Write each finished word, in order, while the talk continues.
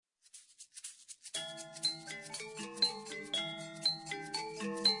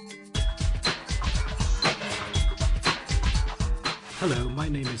Hello, my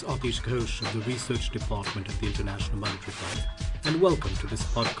name is Atish Ghosh of the Research Department at the International Monetary Fund, and welcome to this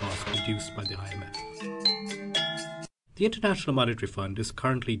podcast produced by the IMF. The International Monetary Fund is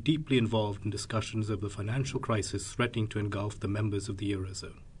currently deeply involved in discussions of the financial crisis threatening to engulf the members of the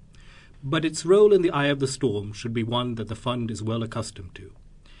Eurozone. But its role in the eye of the storm should be one that the fund is well accustomed to.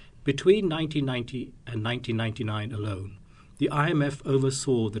 Between 1990 and 1999 alone, the IMF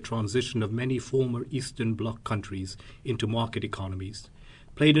oversaw the transition of many former Eastern Bloc countries into market economies,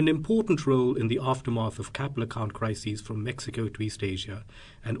 played an important role in the aftermath of capital account crises from Mexico to East Asia,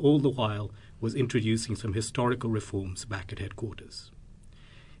 and all the while was introducing some historical reforms back at headquarters.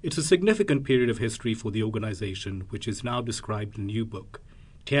 It's a significant period of history for the organization, which is now described in a new book,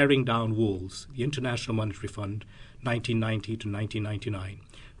 Tearing Down Walls, the International Monetary Fund, 1990 to 1999,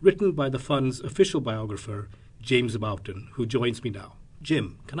 written by the fund's official biographer, James Boughton, who joins me now.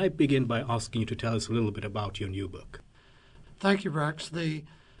 Jim, can I begin by asking you to tell us a little bit about your new book? Thank you, Rex. The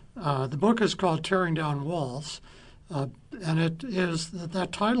book is called Tearing Down Walls, and that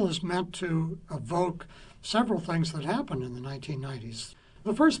title is meant to evoke several things that happened in the 1990s.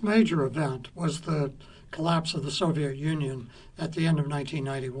 The first major event was the collapse of the Soviet Union at the end of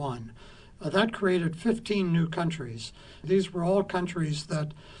 1991. That created 15 new countries. These were all countries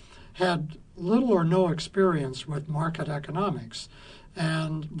that had little or no experience with market economics,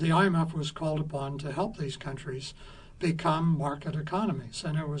 and the IMF was called upon to help these countries become market economies,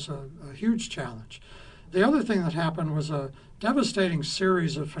 and it was a huge challenge. The other thing that happened was a devastating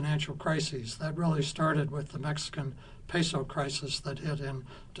series of financial crises that really started with the Mexican peso crisis that hit in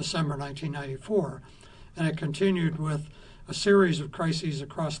December 1994, and it continued with a series of crises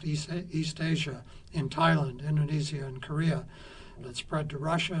across East Asia, in Thailand, Indonesia, and Korea. It spread to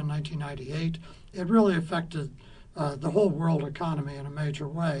Russia in 1998. It really affected the whole world economy in a major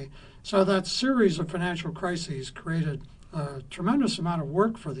way. So that series of financial crises created a tremendous amount of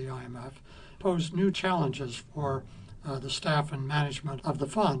work for the IMF, posed new challenges for the staff and management of the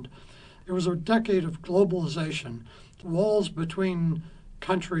fund. It was a decade of globalization, walls between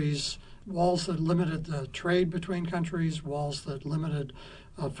countries, walls that limited the trade between countries, walls that limited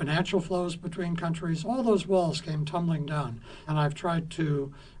financial flows between countries. All those walls came tumbling down, and I've tried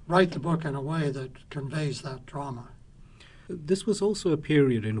to write the book in a way that conveys that drama. This was also a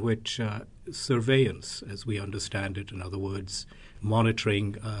period in which surveillance, as we understand it, in other words,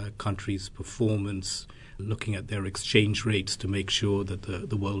 monitoring countries' performance, looking at their exchange rates to make sure that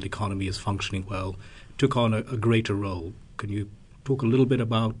the world economy is functioning well, took on a greater role. Can you talk a little bit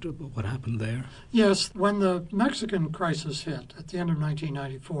about what happened there? Yes, when the Mexican crisis hit at the end of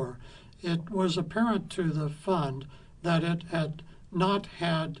 1994, it was apparent to the fund that it had not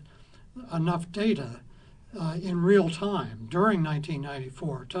had enough data in real time during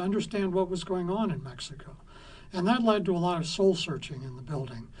 1994 to understand what was going on in Mexico. And that led to a lot of soul searching in the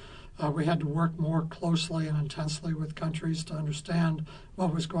building. We had to work more closely and intensely with countries to understand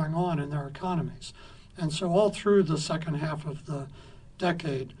what was going on in their economies. And so all through the second half of the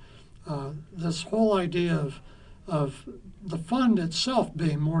decade, this whole idea of the fund itself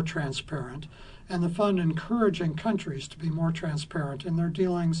being more transparent and the fund encouraging countries to be more transparent in their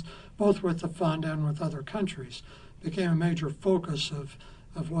dealings both with the fund and with other countries became a major focus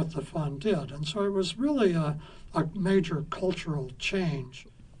of what the fund did. And so it was really a major cultural change.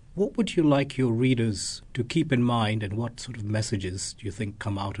 What would you like your readers to keep in mind, and what sort of messages do you think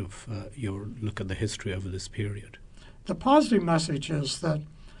come out of your look at the history over this period? The positive message is that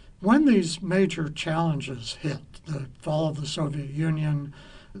when these major challenges hit, the fall of the Soviet Union,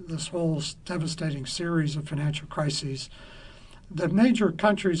 this whole devastating series of financial crises, the major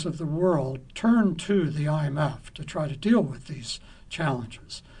countries of the world turned to the IMF to try to deal with these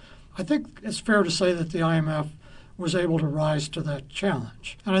challenges. I think it's fair to say that the IMF was able to rise to that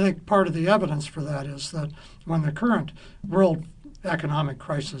challenge. And I think part of the evidence for that is that when the current world economic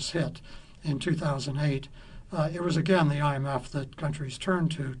crisis hit in 2008, it was again the IMF that countries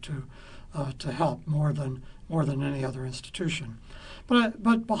turned to help more than any other institution.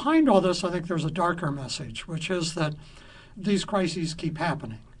 But behind all this, I think there's a darker message, which is that these crises keep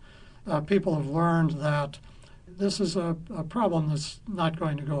happening. People have learned that this is a problem that's not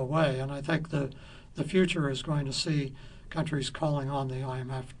going to go away, and I think the future is going to see countries calling on the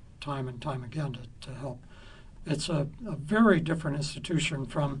IMF time and time again to help. It's a very different institution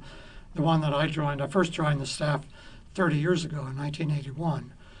from the one that I joined. I first joined the staff 30 years ago in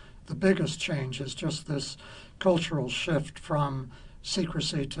 1981. The biggest change is just this cultural shift from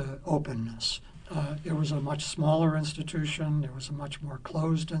secrecy to openness. It was a much smaller institution. It was a much more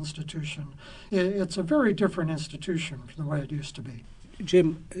closed institution. It's a very different institution from the way it used to be.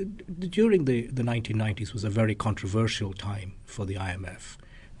 Jim, during the 1990s was a very controversial time for the IMF,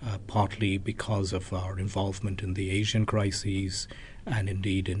 partly because of our involvement in the Asian crises and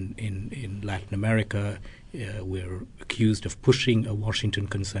indeed in Latin America. We're accused of pushing a Washington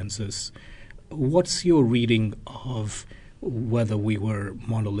consensus. What's your reading of whether we were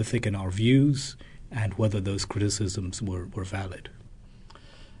monolithic in our views and whether those criticisms were valid?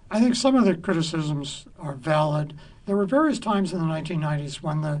 I think some of the criticisms are valid. There were various times in the 1990s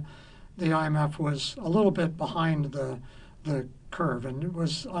when the IMF was a little bit behind the curve and it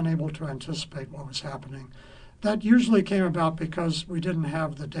was unable to anticipate what was happening. That usually came about because we didn't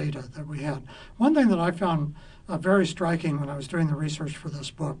have the data that we had. One thing that I found very striking when I was doing the research for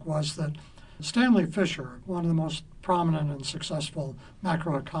this book was that Stanley Fischer, one of the most prominent and successful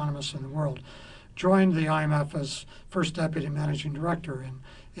macroeconomists in the world, joined the IMF as first deputy managing director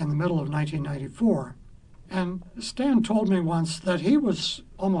in the middle of 1994. And Stan told me once that he was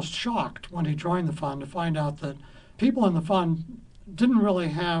almost shocked when he joined the fund to find out that people in the fund didn't really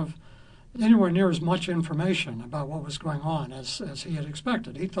have anywhere near as much information about what was going on as he had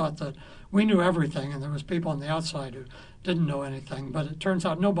expected. He thought that we knew everything and there was people on the outside who didn't know anything, but it turns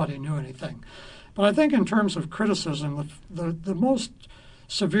out nobody knew anything. But I think in terms of criticism, the most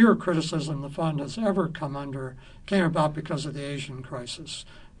severe criticism the fund has ever come under came about because of the Asian crisis.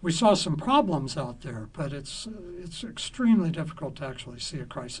 We saw some problems out there, but it's extremely difficult to actually see a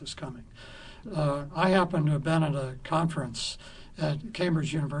crisis coming. I happened to have been at a conference at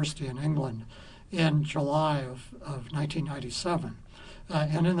Cambridge University in England in July of 1997.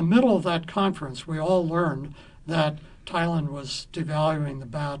 And in the middle of that conference, we all learned that Thailand was devaluing the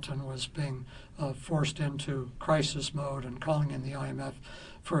baht and was being forced into crisis mode and calling in the IMF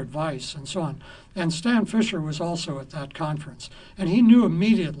for advice and so on. And Stan Fischer was also at that conference. And he knew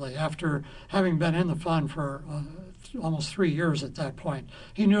immediately, after having been in the fund for almost 3 years at that point,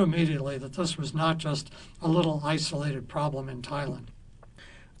 he knew immediately that this was not just a little isolated problem in Thailand.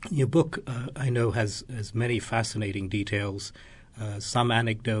 Your book, I know, has many fascinating details, some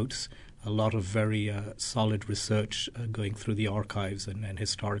anecdotes, a lot of very solid research going through the archives and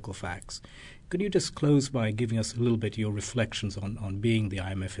historical facts. Could you just close by giving us a little bit your reflections on being the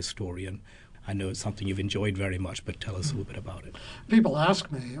IMF historian? I know it's something you've enjoyed very much, but tell us a little bit about it. People ask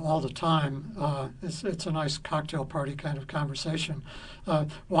me all the time, it's a nice cocktail party kind of conversation,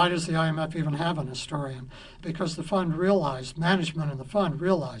 why does the IMF even have an historian? Because the fund realized, management in the fund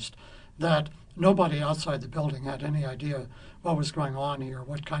realized that nobody outside the building had any idea what was going on here,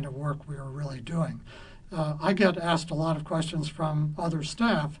 what kind of work we were really doing. I get asked a lot of questions from other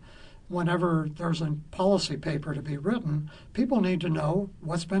staff. Whenever there's a policy paper to be written, people need to know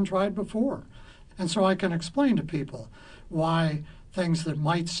what's been tried before. And so I can explain to people why things that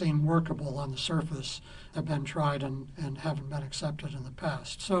might seem workable on the surface have been tried and haven't been accepted in the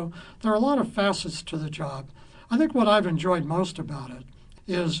past. So there are a lot of facets to the job. I think what I've enjoyed most about it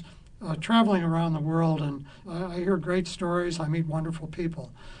is traveling around the world, and I hear great stories, I meet wonderful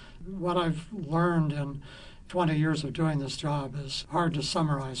people. What I've learned in 20 years of doing this job is hard to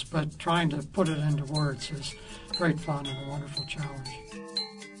summarize, but trying to put it into words is great fun and a wonderful challenge.